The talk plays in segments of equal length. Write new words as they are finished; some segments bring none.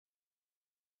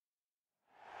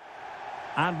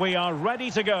And we are ready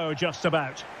to go just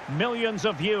about. Millions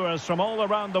of viewers from all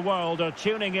around the world are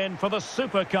tuning in for the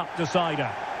Super Cup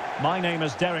decider. My name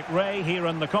is Derek Ray here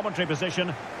in the commentary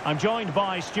position. I'm joined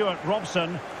by Stuart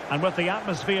Robson, and with the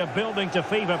atmosphere building to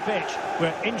fever pitch,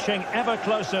 we're inching ever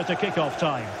closer to kick-off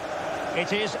time.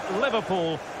 It is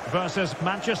Liverpool versus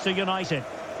Manchester United.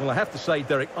 Well, I have to say,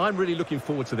 Derek, I'm really looking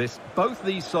forward to this. Both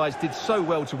these sides did so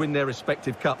well to win their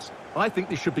respective cups. I think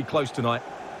this should be close tonight.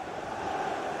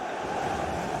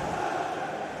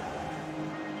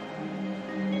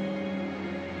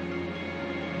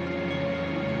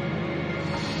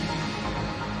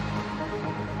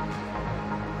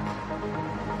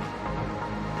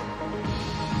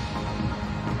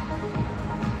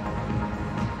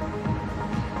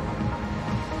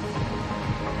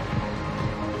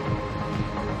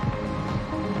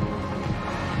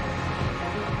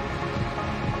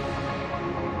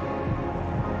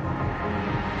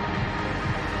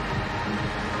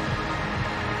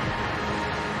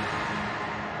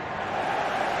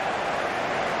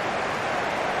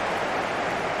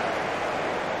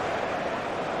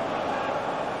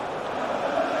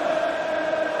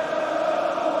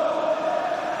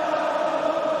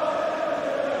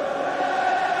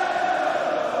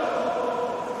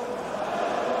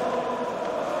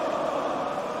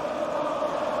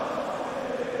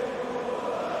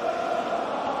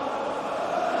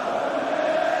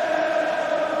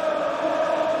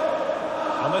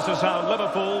 This is how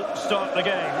Liverpool start the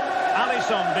game.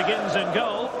 Alisson begins in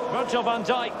goal. Virgil van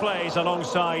Dijk plays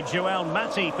alongside Joel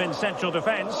Matip in central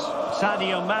defence.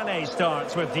 Sadio Mane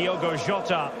starts with Diogo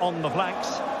Jota on the flanks.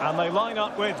 And they line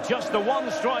up with just the one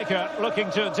striker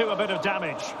looking to do a bit of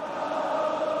damage.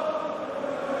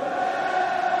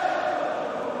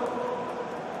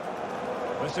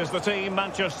 This is the team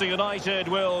Manchester United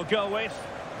will go with.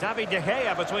 David De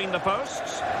Gea between the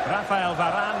posts. Rafael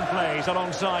Varane plays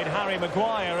alongside Harry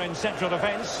Maguire in central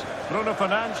defence. Bruno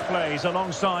Fernandes plays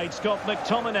alongside Scott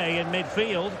McTominay in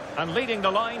midfield. And leading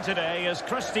the line today is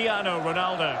Cristiano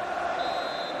Ronaldo.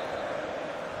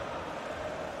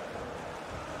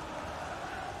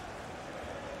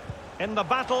 In the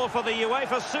battle for the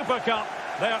UEFA Super Cup,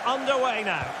 they're underway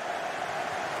now.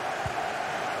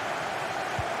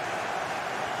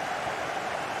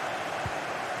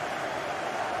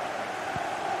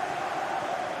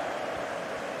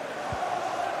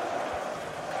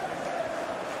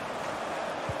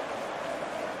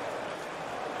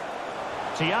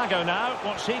 Thiago now,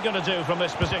 what's he going to do from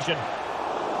this position?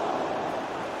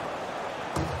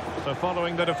 So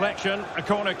following the deflection, a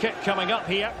corner kick coming up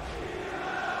here.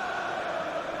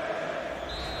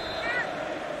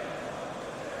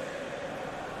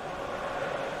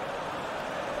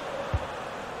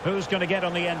 Who's going to get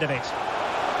on the end of it?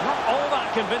 Not all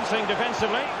that convincing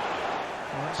defensively.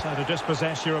 Well, that's how to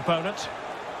dispossess your opponent.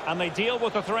 And they deal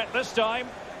with the threat this time.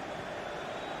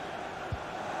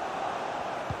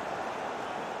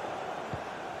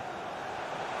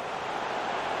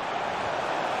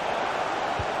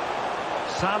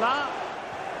 Salah.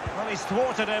 Well, he's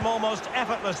thwarted him almost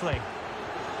effortlessly.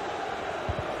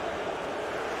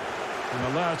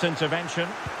 An alert intervention.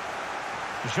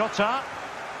 Jota.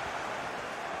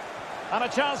 And a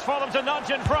chance for them to nudge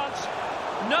in front.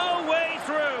 No way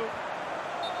through.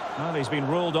 Well, he's been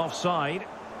ruled offside.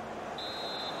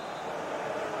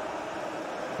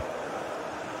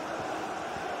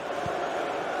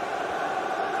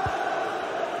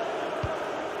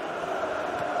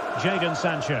 Jadon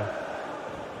Sancho.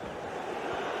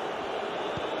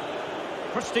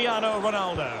 Cristiano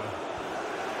Ronaldo.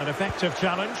 An effective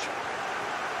challenge.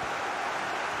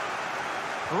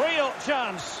 Real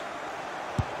chance.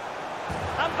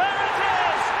 And there it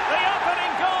is! The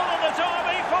opening goal in the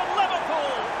derby for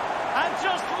Liverpool. And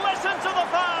just listen to the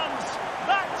fans.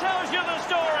 That tells you the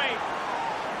story.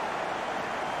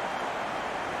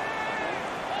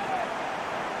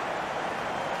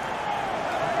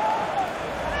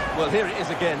 Well, here it is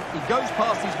again. He goes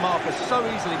past his marker so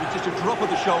easily with just a drop of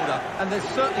the shoulder, and there's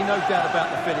certainly no doubt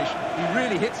about the finish. He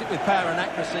really hits it with power and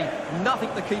accuracy. Nothing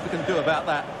the keeper can do about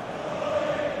that.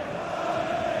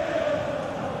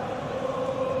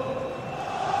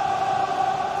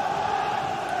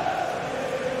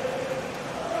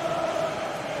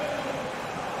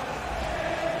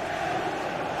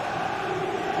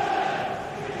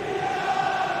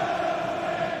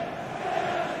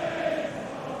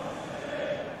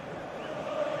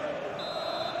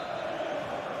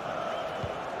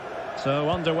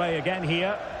 So underway again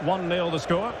here, 1-0 the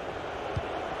score.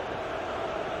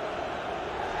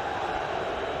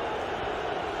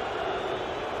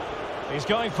 He's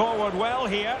going forward well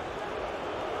here.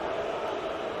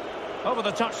 Over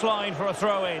the touchline for a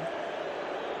throw-in.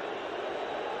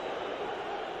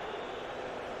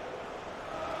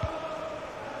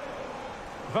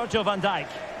 Virgil van Dijk.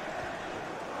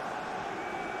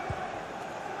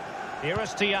 Here is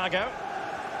Thiago.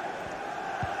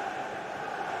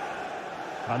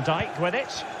 Van Dijk with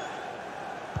it.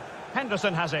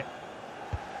 Henderson has it.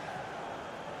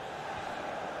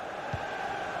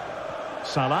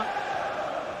 Salah.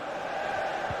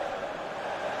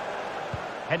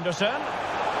 Henderson.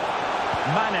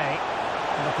 Mane.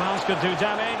 And the pass could do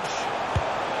damage.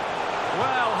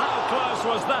 Well, how close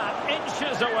was that?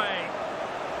 Inches away.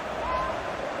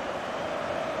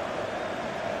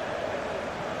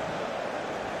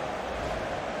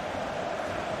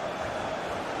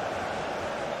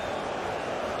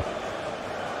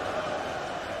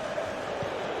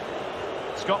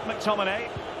 Scott McTominay.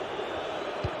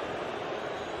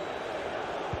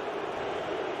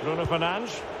 Bruno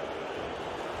Fernandes.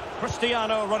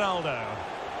 Cristiano Ronaldo.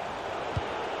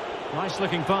 Nice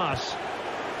looking pass.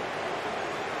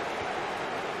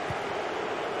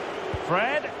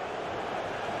 Fred.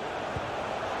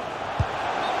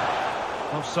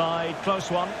 Offside, close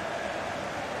one.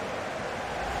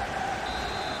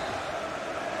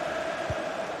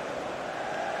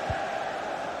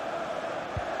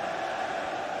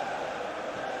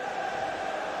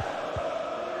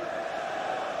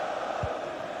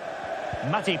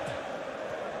 Matip.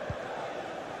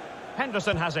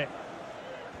 Henderson has it.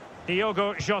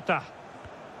 Diogo Jota.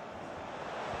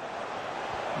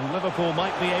 And Liverpool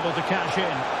might be able to cash in.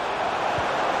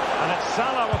 And it's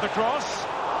Salah with the cross.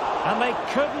 And they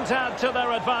couldn't add to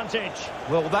their advantage.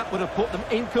 Well, that would have put them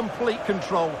in complete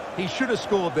control. He should have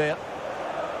scored there.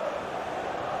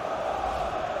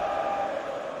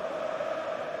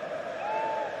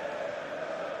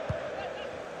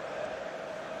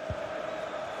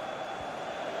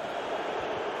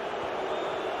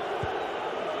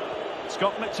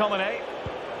 Scott McTominay.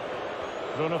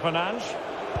 Bruno Fernandes.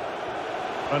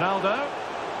 Ronaldo.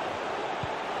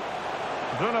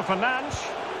 Bruno Fernandes.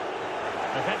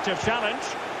 Effective challenge.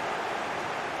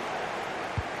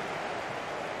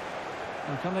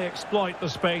 And can they exploit the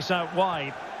space out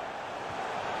wide?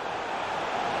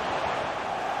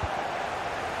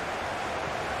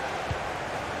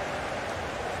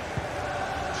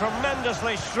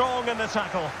 Tremendously strong in the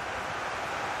tackle.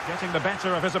 Getting the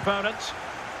better of his opponents.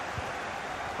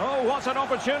 Oh, what an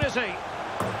opportunity.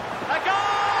 A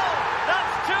goal!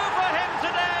 That's two for him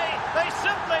today. They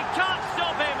simply can't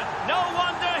stop him. No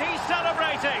wonder he's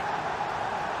celebrating.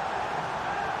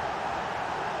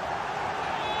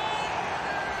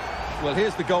 Well,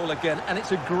 here's the goal again, and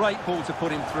it's a great ball to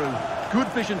put him through. Good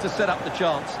vision to set up the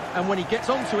chance, and when he gets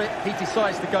onto it, he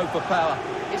decides to go for power.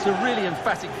 It's a really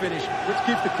emphatic finish, which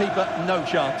gives the keeper no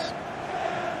chance.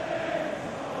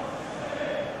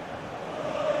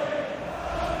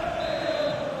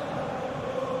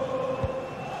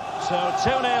 So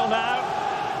 2-0 now.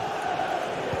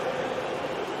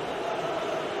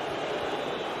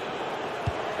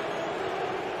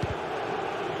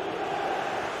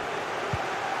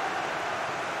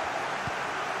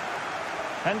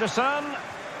 Henderson.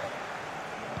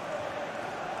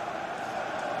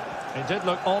 It did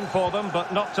look on for them,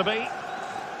 but not to be.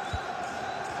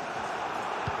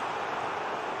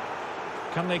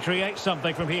 Can they create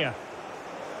something from here?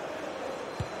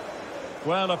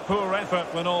 Well, a poor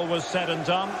effort when all was said and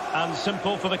done, and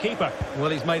simple for the keeper. Well,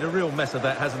 he's made a real mess of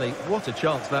that, hasn't he? What a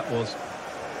chance that was.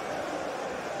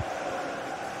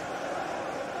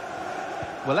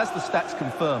 Well, as the stats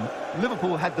confirm,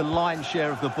 Liverpool had the lion's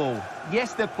share of the ball.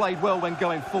 Yes, they've played well when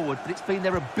going forward, but it's been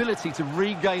their ability to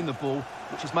regain the ball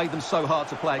which has made them so hard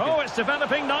to play against. Oh, it's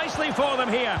developing nicely for them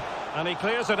here. And he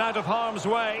clears it out of harm's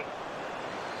way.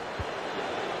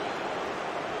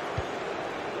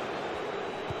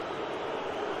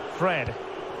 Fred.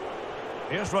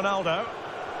 Here's Ronaldo.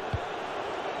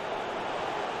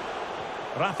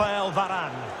 Rafael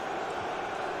Varane.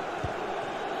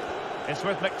 It's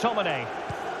with McTominay.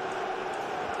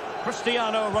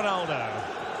 Cristiano Ronaldo.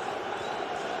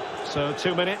 So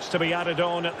 2 minutes to be added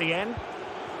on at the end.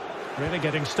 Really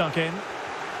getting stuck in.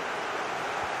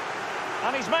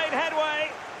 And he's made headway.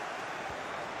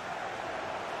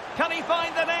 Can he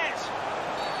find the net?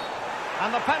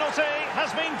 And the penalty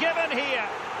has been given here.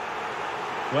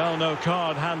 Well, no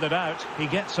card handed out. He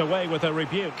gets away with a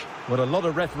rebuke. Well, a lot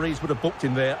of referees would have booked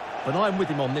him there, but I'm with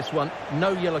him on this one.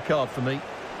 No yellow card for me.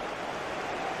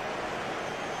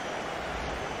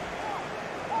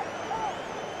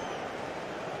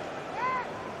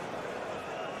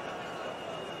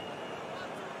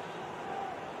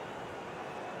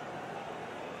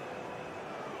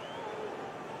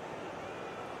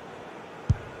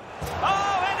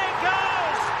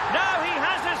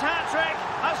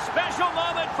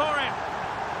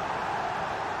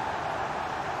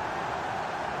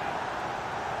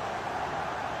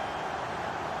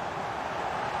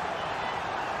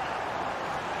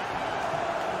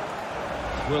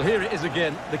 Well, here it is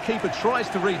again. The keeper tries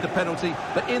to read the penalty,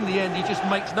 but in the end, he just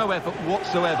makes no effort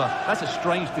whatsoever. That's a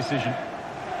strange decision.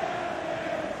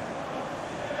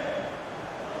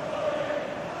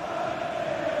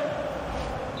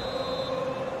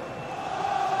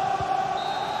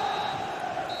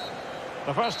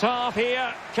 The first half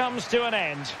here comes to an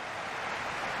end.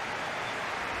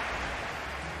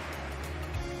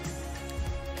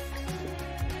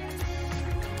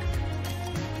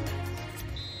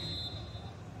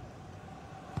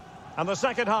 And the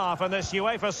second half in this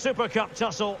UEFA Super Cup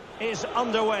tussle is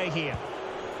underway here.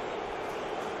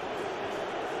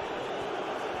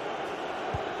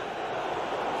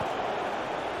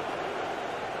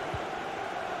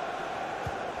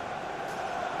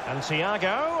 And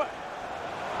Thiago.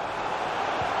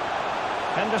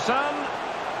 Henderson.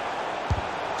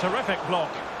 Terrific block.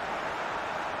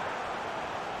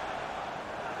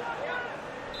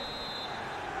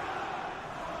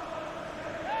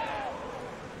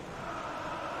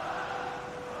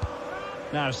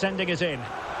 Now sending it in.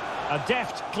 A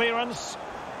deft clearance.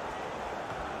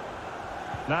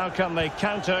 Now can they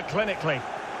counter clinically?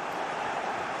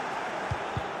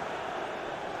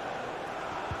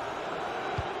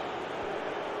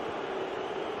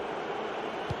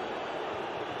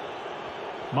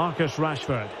 Marcus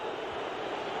Rashford.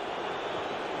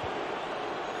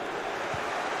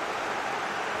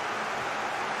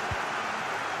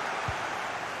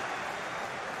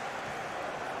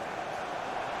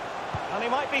 And he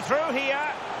might be through here.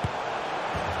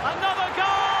 Another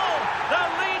goal! The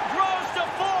lead grows to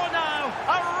 4 now.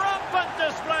 A rampant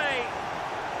display.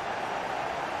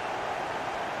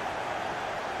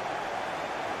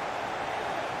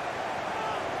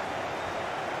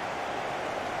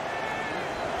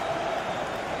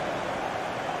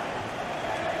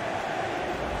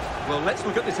 Well, let's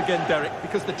look at this again, Derek,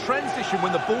 because the transition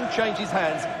when the ball changes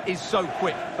hands is so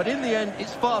quick. But in the end,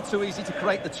 it's far too easy to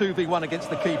create the 2v1 against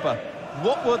the keeper.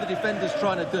 What were the defenders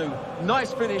trying to do?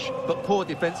 Nice finish, but poor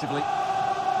defensively.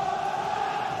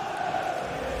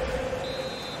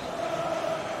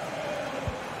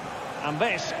 And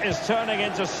this is turning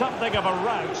into something of a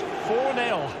rout.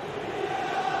 4-0.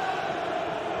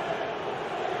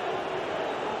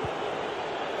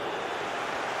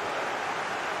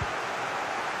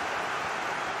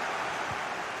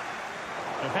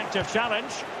 Effective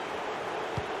challenge.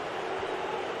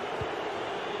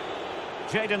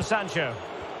 Jadon Sancho.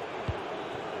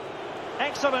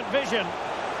 Excellent vision.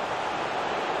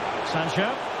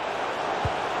 Sancho.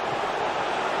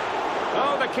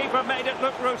 Oh, the keeper made it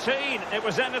look routine. It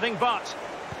was anything but.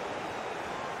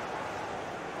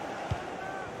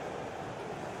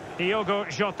 Diogo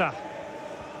Jota.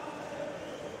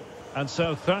 And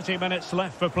so 30 minutes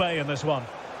left for play in this one.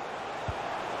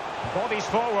 Bodies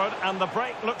forward and the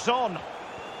break looks on.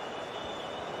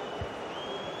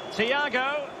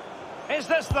 Thiago. Is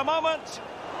this the moment?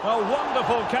 A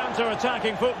wonderful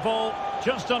counter-attacking football.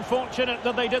 Just unfortunate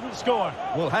that they didn't score.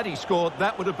 Well, had he scored,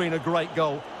 that would have been a great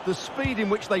goal. The speed in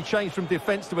which they changed from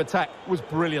defence to attack was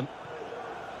brilliant.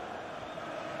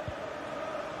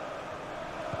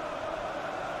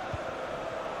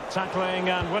 Tackling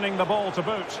and winning the ball to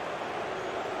boot.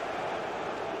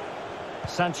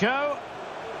 Sancho.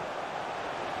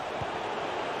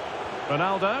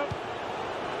 Ronaldo.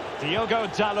 Diogo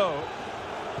Dalot.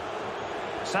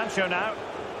 Sancho now.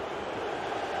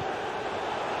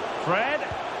 Fred.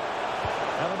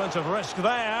 Element of risk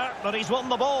there, but he's won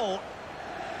the ball.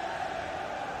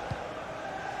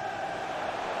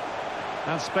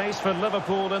 And space for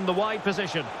Liverpool in the wide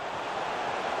position.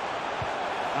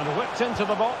 And whipped into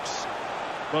the box.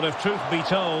 But if truth be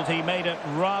told, he made it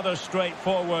rather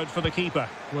straightforward for the keeper.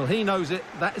 Well, he knows it.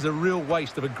 That is a real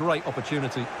waste of a great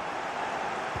opportunity.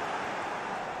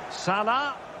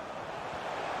 Salah.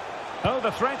 Oh,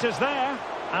 the threat is there.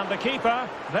 And the keeper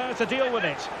there to deal with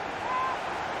it.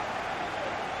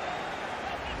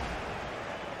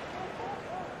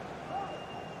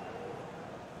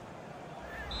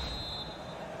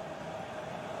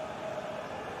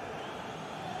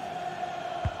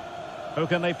 Who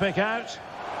can they pick out?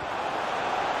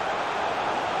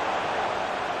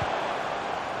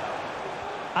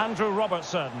 Andrew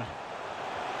Robertson.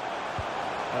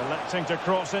 Electing to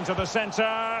cross into the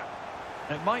centre.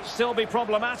 It might still be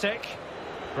problematic.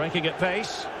 Breaking at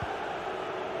pace.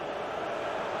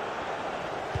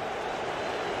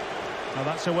 Now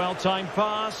that's a well-timed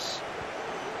pass.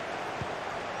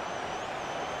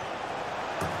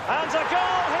 And a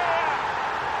goal here!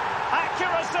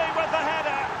 Accuracy with the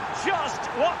header. Just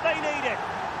what they needed.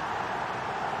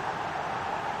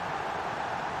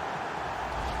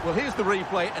 Well, here's the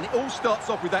replay, and it all starts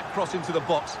off with that cross into the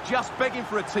box, just begging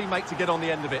for a teammate to get on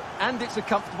the end of it. And it's a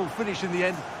comfortable finish in the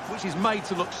end, which is made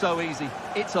to look so easy.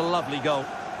 It's a lovely goal.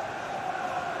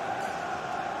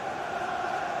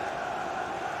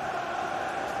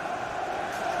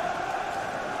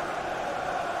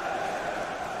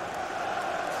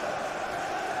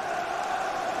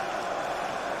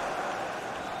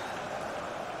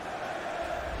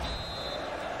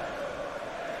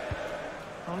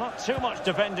 Well, not too much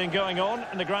defending going on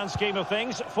in the grand scheme of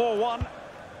things. 4-1.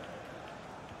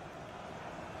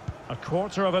 A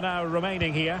quarter of an hour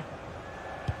remaining here.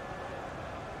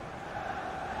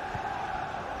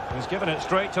 He's given it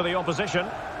straight to the opposition.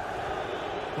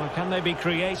 Well, can they be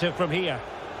creative from here?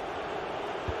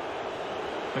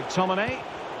 McTominay.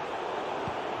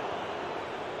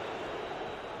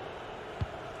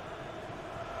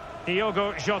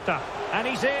 Diogo Jota. And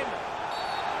he's in.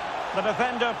 The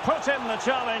defender put in the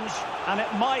challenge, and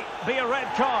it might be a red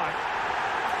card.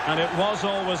 And it was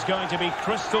always going to be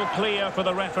crystal clear for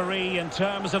the referee in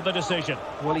terms of the decision.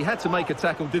 Well, he had to make a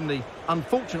tackle, didn't he?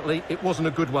 Unfortunately, it wasn't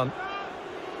a good one.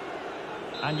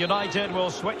 And United will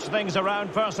switch things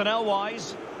around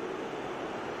personnel-wise.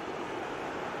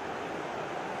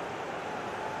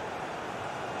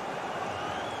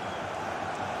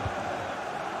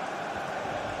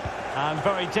 And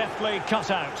very deftly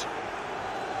cut out.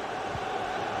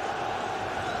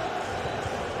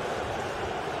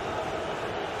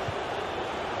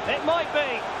 It might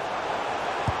be.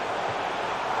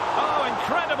 Oh,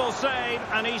 incredible save,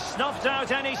 and he snuffed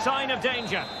out any sign of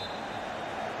danger.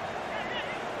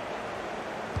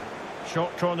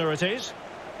 Short corner it is.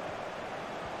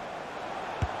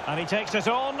 And he takes it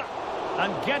on,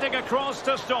 and getting across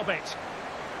to stop it.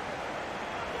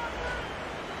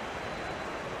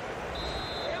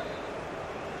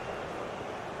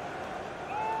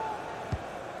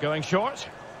 Going short.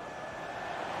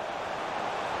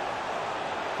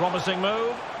 Promising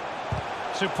move.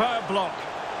 Superb block.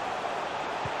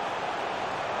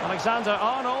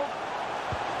 Alexander-Arnold.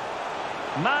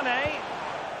 Mane.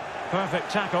 Perfect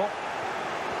tackle.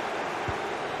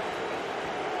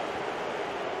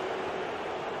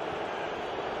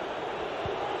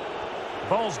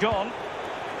 Ball's gone.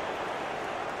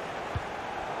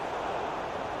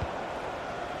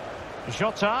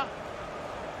 Jota.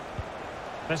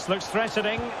 This looks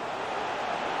threatening.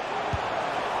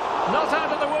 Not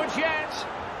out of the woods yet.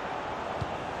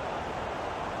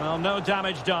 Well, no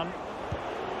damage done.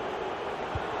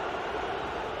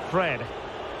 Fred.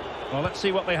 Well, let's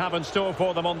see what they have in store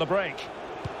for them on the break.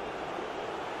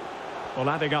 Well,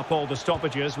 adding up all the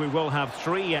stoppages, we will have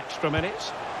 3 extra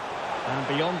minutes. And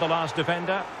beyond the last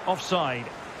defender, offside.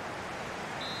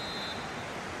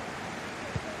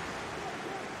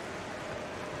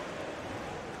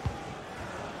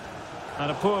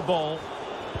 And a poor ball.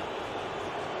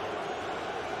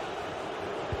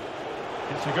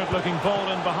 It's a good-looking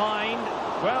ball in behind.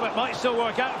 Well, it might still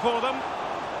work out for them.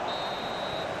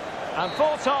 And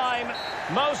full time,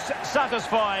 most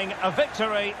satisfying, a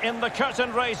victory in the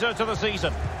curtain raiser to the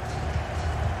season.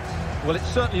 Well, it's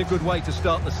certainly a good way to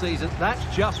start the season. That's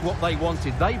just what they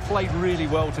wanted. They played really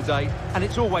well today, and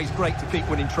it's always great to keep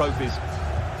winning trophies.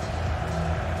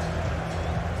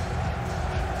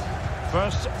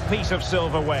 First piece of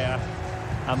silverware,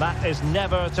 and that is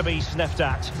never to be sniffed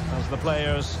at, as the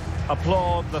players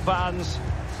applaud the fans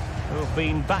who've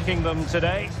been backing them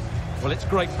today. Well, it's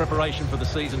great preparation for the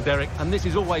season, Derek, and this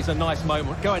is always a nice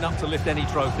moment, going up to lift any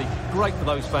trophy. Great for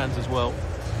those fans as well.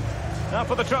 Now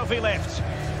for the trophy lift.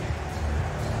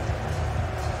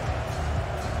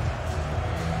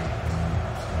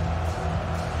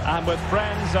 And with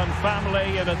friends and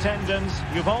family in attendance,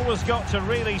 you've always got to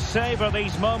really savour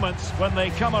these moments when they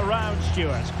come around,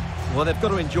 Stuart. Well, they've got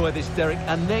to enjoy this, Derek,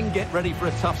 and then get ready for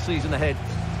a tough season ahead.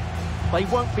 They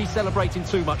won't be celebrating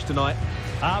too much tonight.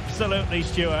 Absolutely,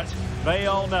 Stuart. They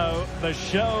all know the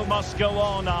show must go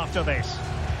on after this.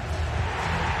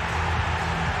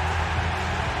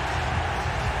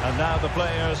 And now the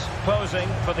players posing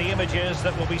for the images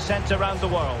that will be sent around the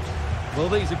world. Well,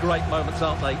 these are great moments,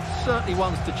 aren't they? Certainly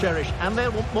ones to cherish, and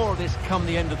they'll want more of this come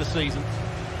the end of the season.